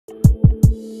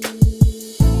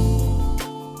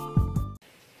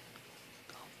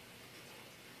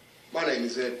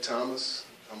is Ed Thomas.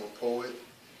 I'm a poet,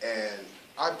 and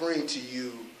I bring to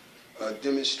you a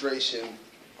demonstration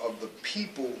of the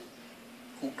people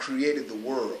who created the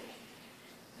world.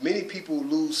 Many people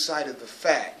lose sight of the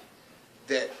fact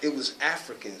that it was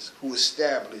Africans who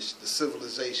established the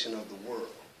civilization of the world.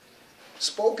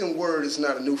 Spoken word is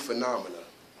not a new phenomenon.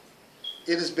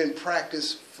 It has been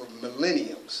practiced for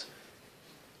millenniums.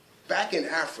 Back in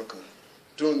Africa,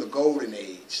 during the Golden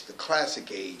Age, the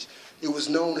Classic Age, it was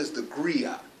known as the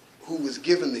griot, who was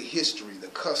given the history, the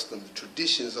custom, the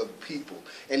traditions of the people,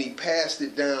 and he passed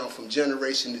it down from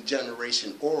generation to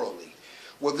generation orally.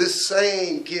 Well, this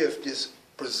same gift is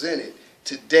presented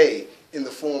today in the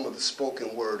form of the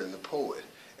spoken word and the poet.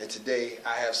 And today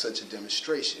I have such a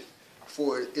demonstration,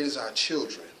 for it is our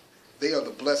children. They are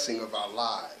the blessing of our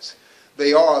lives.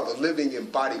 They are the living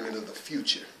embodiment of the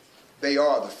future. They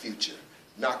are the future,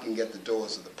 knocking at the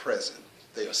doors of the present.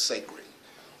 They are sacred.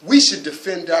 We should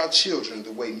defend our children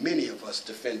the way many of us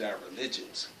defend our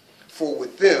religions. For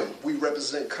with them, we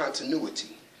represent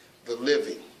continuity, the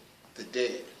living, the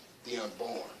dead, the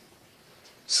unborn.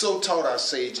 So taught our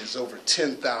sages over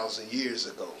 10,000 years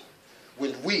ago,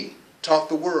 when we taught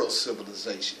the world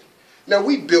civilization. Now,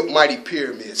 we built mighty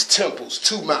pyramids, temples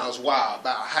 2 miles wide,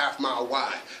 about a half-mile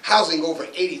wide, housing over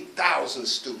 80,000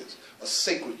 students, a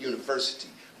sacred university,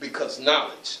 because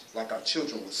knowledge, like our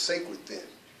children, was sacred then.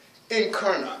 In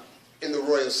Karnak, in the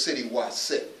royal city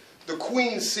Wasit, the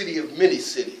queen city of many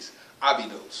cities,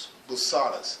 Abydos,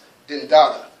 Busaras,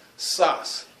 Dendada,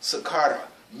 Sas, Saqqara,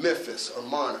 Memphis,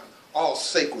 Amarna, all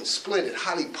sacred, splendid,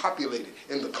 highly populated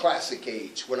in the Classic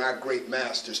Age, when our great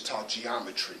masters taught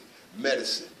geometry,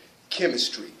 medicine,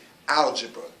 chemistry,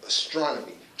 algebra,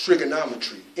 astronomy,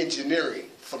 trigonometry, engineering,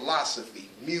 philosophy,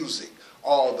 music,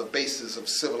 all the bases of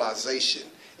civilization.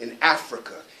 In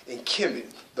Africa, in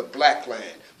Kemet, the Black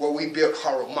Land, where we built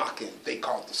Horomakin, they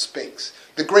called the Sphinx.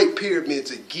 The great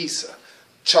pyramids at Giza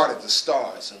charted the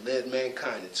stars and led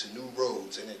mankind into new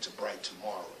roads and into bright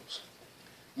tomorrows.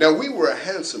 Now, we were a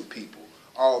handsome people,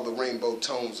 all the rainbow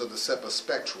tones of the Sepa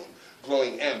spectrum,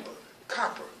 glowing amber,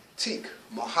 copper, teak,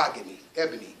 mahogany,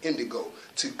 ebony, indigo,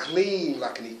 to gleam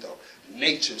like an ether,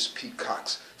 nature's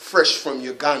peacocks, fresh from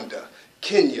Uganda,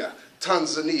 Kenya,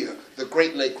 Tanzania, the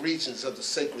Great Lake regions of the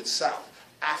sacred South,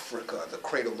 Africa, the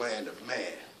cradle land of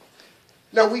man.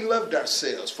 Now, we loved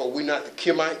ourselves, for we're not the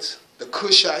Kemites, the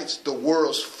Cushites, the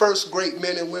world's first great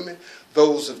men and women,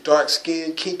 those of dark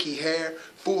skin, kinky hair,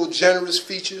 full generous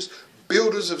features,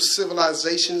 builders of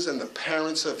civilizations and the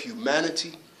parents of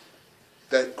humanity.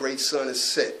 That great sun is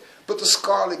set, but the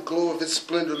scarlet glow of its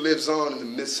splendor lives on in the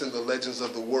myths and the legends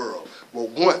of the world, where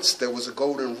once there was a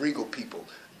golden regal people,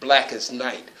 black as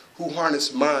night, who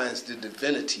harnessed minds to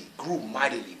divinity, grew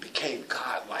mightily, became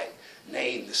godlike,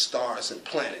 named the stars and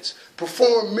planets,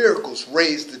 performed miracles,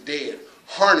 raised the dead,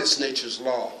 harnessed nature's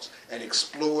laws, and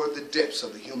explored the depths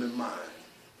of the human mind.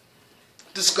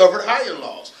 Discovered higher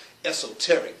laws,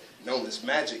 esoteric, known as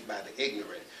magic by the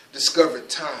ignorant, discovered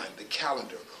time, the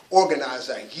calendar, organized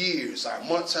our years, our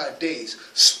months, our days,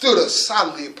 stood us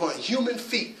solidly upon human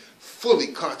feet, fully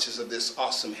conscious of this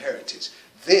awesome heritage,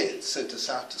 then sent us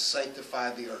out to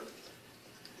sanctify the earth.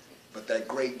 But that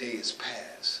great day is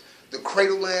past. The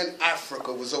cradle land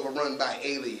Africa was overrun by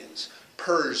aliens,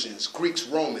 Persians, Greeks,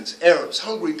 Romans, Arabs,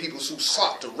 hungry peoples who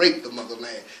sought to rape the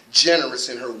motherland, generous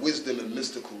in her wisdom and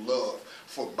mystical love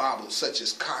for baubles such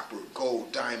as copper,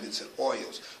 gold, diamonds, and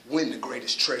oils, when the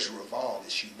greatest treasure of all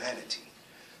is humanity.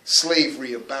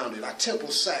 Slavery abounded, our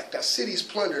temples sacked, our cities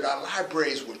plundered, our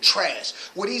libraries were trashed,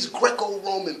 where these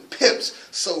Greco-Roman pimps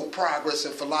sold progress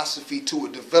and philosophy to a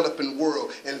developing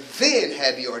world, and then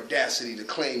had the audacity to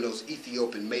claim those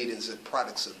Ethiopian maidens as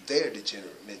products of their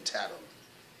degenerate mentality.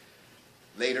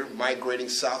 Later, migrating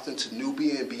south into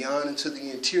Nubia and beyond into the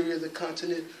interior of the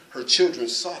continent, her children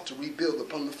sought to rebuild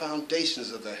upon the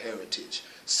foundations of their heritage,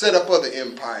 set up other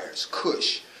empires,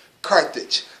 Kush,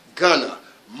 Carthage, Ghana,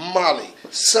 Mali,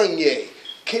 Sunye,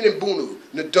 Kenebunu,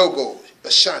 Ndogo,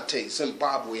 Ashanti,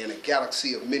 Zimbabwe, and a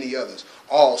galaxy of many others,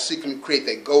 all seeking to create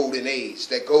that golden age,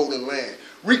 that golden land,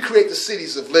 recreate the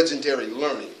cities of legendary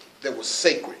learning that were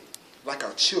sacred, like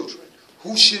our children,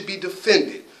 who should be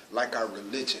defended like our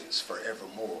religions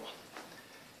forevermore.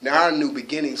 Now, our new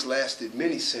beginnings lasted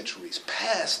many centuries,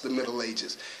 past the Middle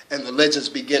Ages, and the legends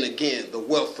begin again, the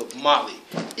wealth of Mali,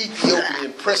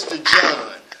 Ethiopian Prester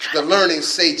John, the learning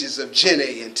sages of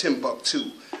Jenne and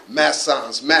Timbuktu,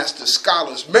 Massans, masters,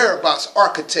 scholars, Marabots,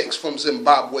 architects from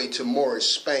Zimbabwe to Moorish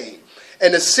Spain.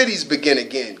 And the cities begin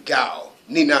again, Gao,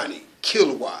 Ninani,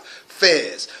 Kilwa,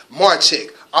 Fez,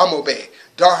 Marchek, Amobe,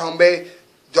 Darhambe,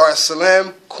 Dar es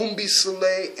Salaam, Kumbi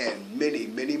Saleh, and many,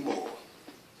 many more.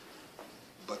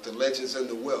 But the legends and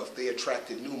the wealth, they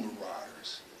attracted new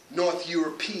marauders. North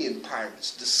European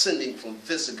pirates descending from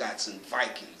Visigoths and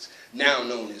Vikings, now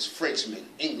known as Frenchmen,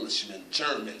 Englishmen,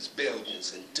 Germans,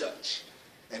 Belgians, and Dutch.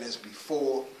 And as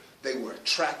before, they were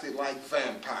attracted like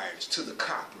vampires to the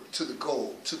copper, to the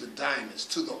gold, to the diamonds,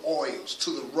 to the oils, to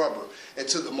the rubber, and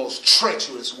to the most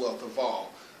treacherous wealth of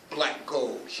all, black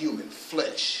gold, human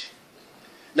flesh.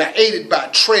 Now, aided by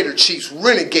traitor chiefs,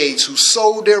 renegades who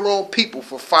sold their own people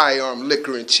for firearm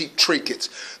liquor and cheap trinkets,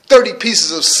 30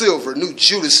 pieces of silver, new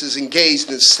Judases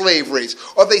engaged in slave raids,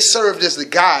 or they served as the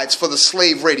guides for the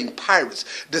slave-raiding pirates,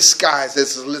 disguised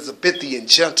as Elizabethan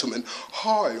gentlemen,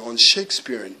 high on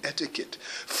Shakespearean etiquette.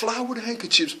 Flowered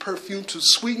handkerchiefs perfumed to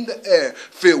sweeten the air,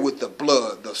 filled with the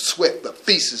blood, the sweat, the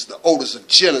feces, the odors of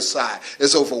genocide,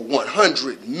 as over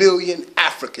 100 million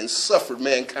Africans suffered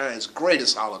mankind's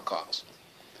greatest Holocaust.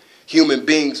 Human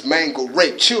beings mangled,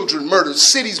 raped, children murdered,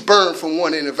 cities burned from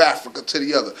one end of Africa to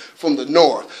the other, from the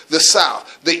north, the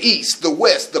south, the east, the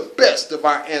west. The best of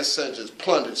our ancestors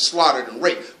plundered, slaughtered, and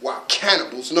raped, while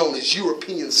cannibals known as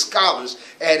European scholars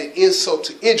added insult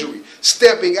to injury,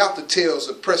 stamping out the tales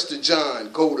of Prester John,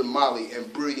 Golden Molly,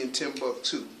 and brilliant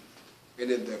Timbuktu.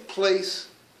 And in their place,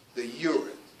 the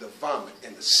urine, the vomit,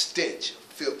 and the stench of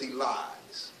filthy lies.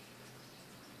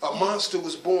 A monster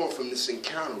was born from this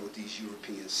encounter with these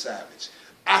European savages.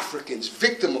 Africans,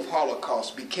 victim of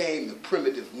Holocaust, became the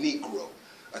primitive Negro,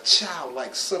 a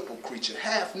childlike, simple creature,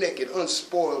 half-naked,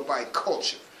 unspoiled by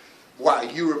culture, while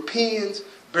Europeans,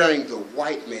 bearing the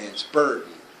white man's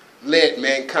burden, led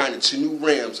mankind into new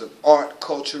realms of art,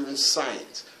 culture, and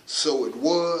science. So it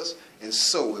was, and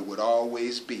so it would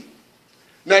always be.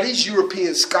 Now, these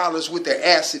European scholars with their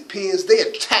acid pens, they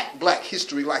attacked black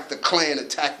history like the Klan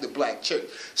attacked the black church,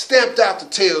 stamped out the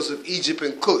tales of Egypt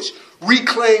and Kush,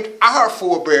 reclaimed our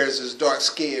forebears as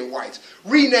dark-skinned whites,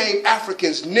 renamed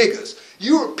Africans niggers,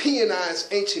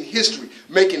 Europeanized ancient history,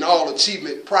 making all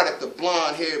achievement product of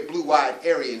blonde-haired, blue-eyed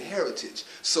Aryan heritage,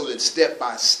 so that step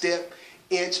by step,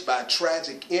 inch by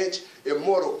tragic inch,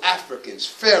 immortal Africans,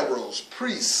 pharaohs,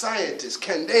 priests, scientists,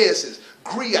 Candaces,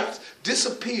 griots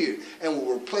disappeared and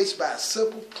were replaced by a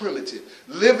simple primitive,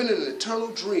 living in an eternal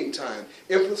dream time,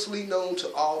 infamously known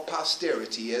to all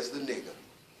posterity as the nigger.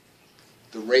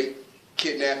 The raped,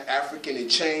 kidnapped African in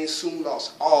chains soon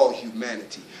lost all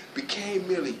humanity, became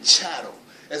merely chattel,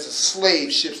 as the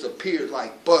slave ships appeared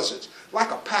like buzzards,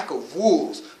 like a pack of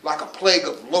wolves, like a plague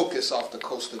of locusts off the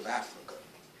coast of Africa.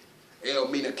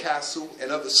 Elmina Castle and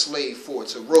other slave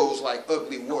forts arose like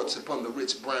ugly warts upon the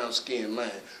rich brown-skinned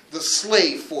land. The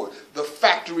slave fort, the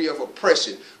factory of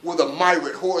oppression, where the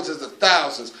myriad hordes of the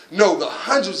thousands, no, the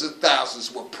hundreds of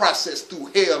thousands were processed through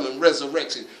hell and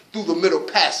resurrection, through the middle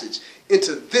passage,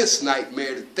 into this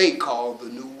nightmare that they call the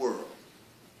New World.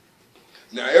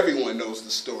 Now, everyone knows the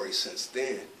story since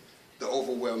then. The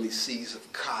overwhelming seas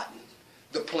of cotton,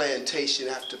 the plantation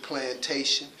after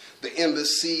plantation, the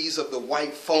endless seas of the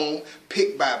white foam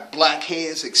picked by black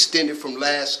hands extended from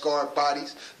last scarred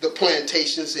bodies, the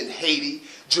plantations in Haiti,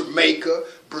 Jamaica,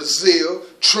 Brazil,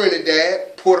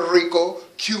 Trinidad, Puerto Rico,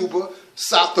 Cuba,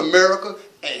 South America,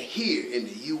 and here in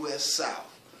the U.S. South.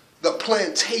 The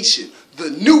plantation,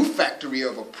 the new factory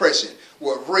of oppression,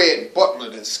 where Red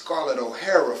Butler and Scarlett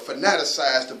O'Hara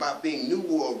fanaticized about being New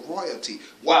World royalty,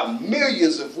 while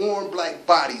millions of warm black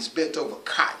bodies bent over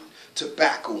cotton,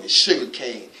 tobacco, and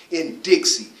sugarcane in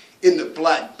Dixie, in the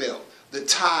Black Belt, the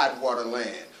Tidewater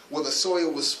land, where the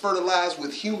soil was fertilized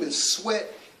with human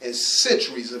sweat and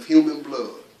centuries of human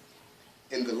blood.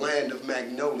 In the land of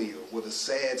Magnolia, where the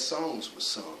sad songs were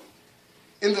sung.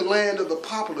 In the land of the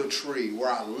poplar tree, where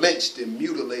our lynched and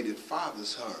mutilated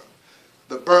fathers hung.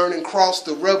 The burning cross,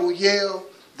 the rebel yell,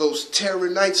 those terror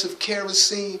nights of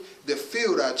kerosene that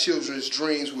filled our children's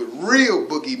dreams with real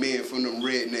boogeymen from them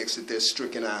rednecks that their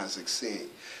stricken eyes had seen.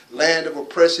 Land of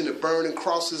oppression, the burning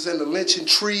crosses and the lynching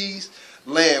trees.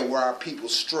 Land where our people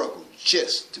struggled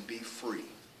just to be free.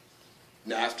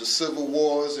 Now, after civil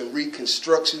wars and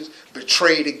reconstructions,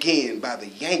 betrayed again by the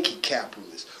Yankee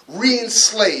capitalists,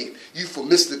 re-enslaved,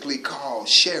 euphemistically called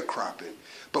sharecropping.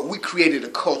 But we created a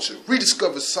culture,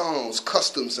 rediscovered songs,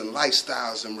 customs, and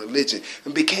lifestyles and religion,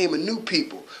 and became a new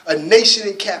people, a nation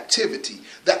in captivity,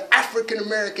 the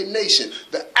African-American nation,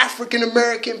 the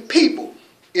African-American people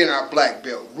in our black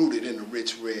belt, rooted in the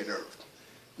rich red earth.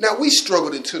 Now, we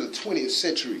struggled into the 20th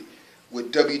century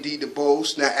with W.D. Du Bois,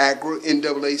 Niagara,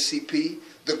 NAACP,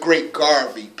 the great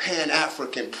Garvey,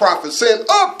 Pan-African prophet saying,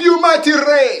 "Up, you mighty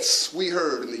race!" we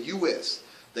heard in the U.S.,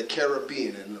 the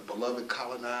Caribbean, and the beloved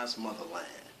colonized motherland.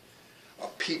 A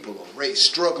people, a race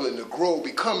struggling to grow,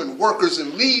 becoming workers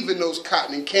and leaving those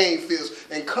cotton and cane fields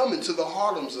and coming to the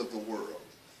Harlems of the world.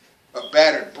 A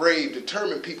battered, brave,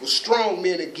 determined people, strong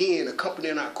men again,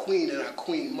 accompanying our queen and our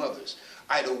queen mothers.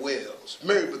 Ida Wells,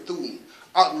 Mary Bethune,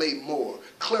 Adelaide Moore,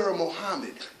 Clara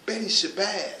Mohammed, Betty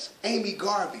Shabazz, Amy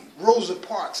Garvey, Rosa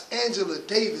Parks, Angela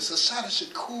Davis, Assata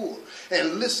Shakur.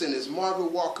 And listen as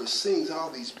Margaret Walker sings all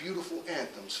these beautiful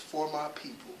anthems for my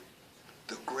people.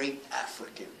 The great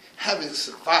African, having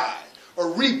survived a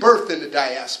rebirth in the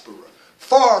diaspora,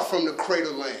 far from the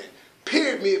cradle land.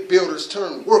 Pyramid builders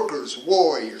turned workers,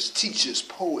 warriors, teachers,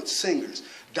 poets, singers.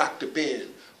 Dr. Ben,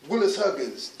 Willis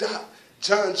Huggins, Doc,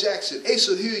 John Jackson,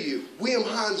 Asa Hilliard, William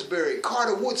Hansberry,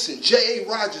 Carter Woodson, J.A.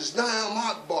 Rogers, Niall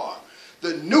Akbar,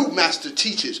 the new master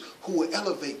teachers who will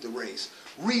elevate the race,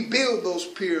 rebuild those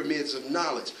pyramids of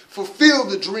knowledge, fulfill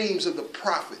the dreams of the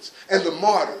prophets and the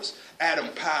martyrs, Adam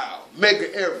Powell,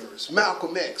 Medgar Evers,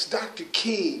 Malcolm X, Dr.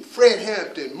 King, Fred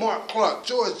Hampton, Mark Clark,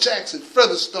 George Jackson,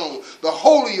 Featherstone, the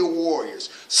holier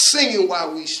warriors, singing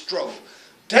while we struggle,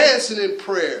 dancing in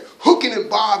prayer, hooking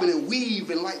and bobbing and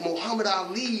weaving like Muhammad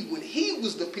Ali when he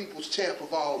was the people's champ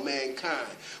of all mankind,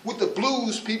 with the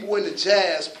blues people and the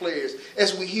jazz players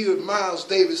as we hear Miles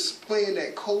Davis playing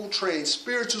that Coltrane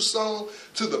spiritual song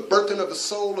to the birthing of the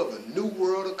soul of a new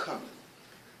world a coming.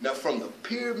 Now, from the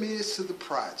pyramids to the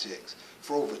projects,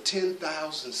 for over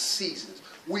 10,000 seasons,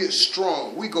 we are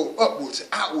strong. We go upwards,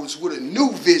 outwards with a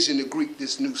new vision to greet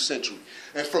this new century.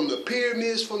 And from the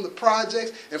pyramids, from the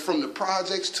projects, and from the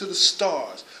projects to the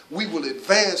stars, we will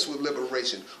advance with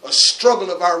liberation, a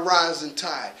struggle of our rising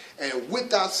tide. And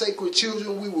with our sacred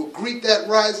children, we will greet that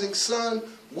rising sun.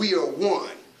 We are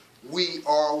one. We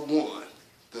are one.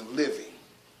 The living,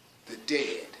 the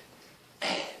dead,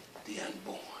 and the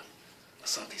unborn.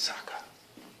 Asante Saka.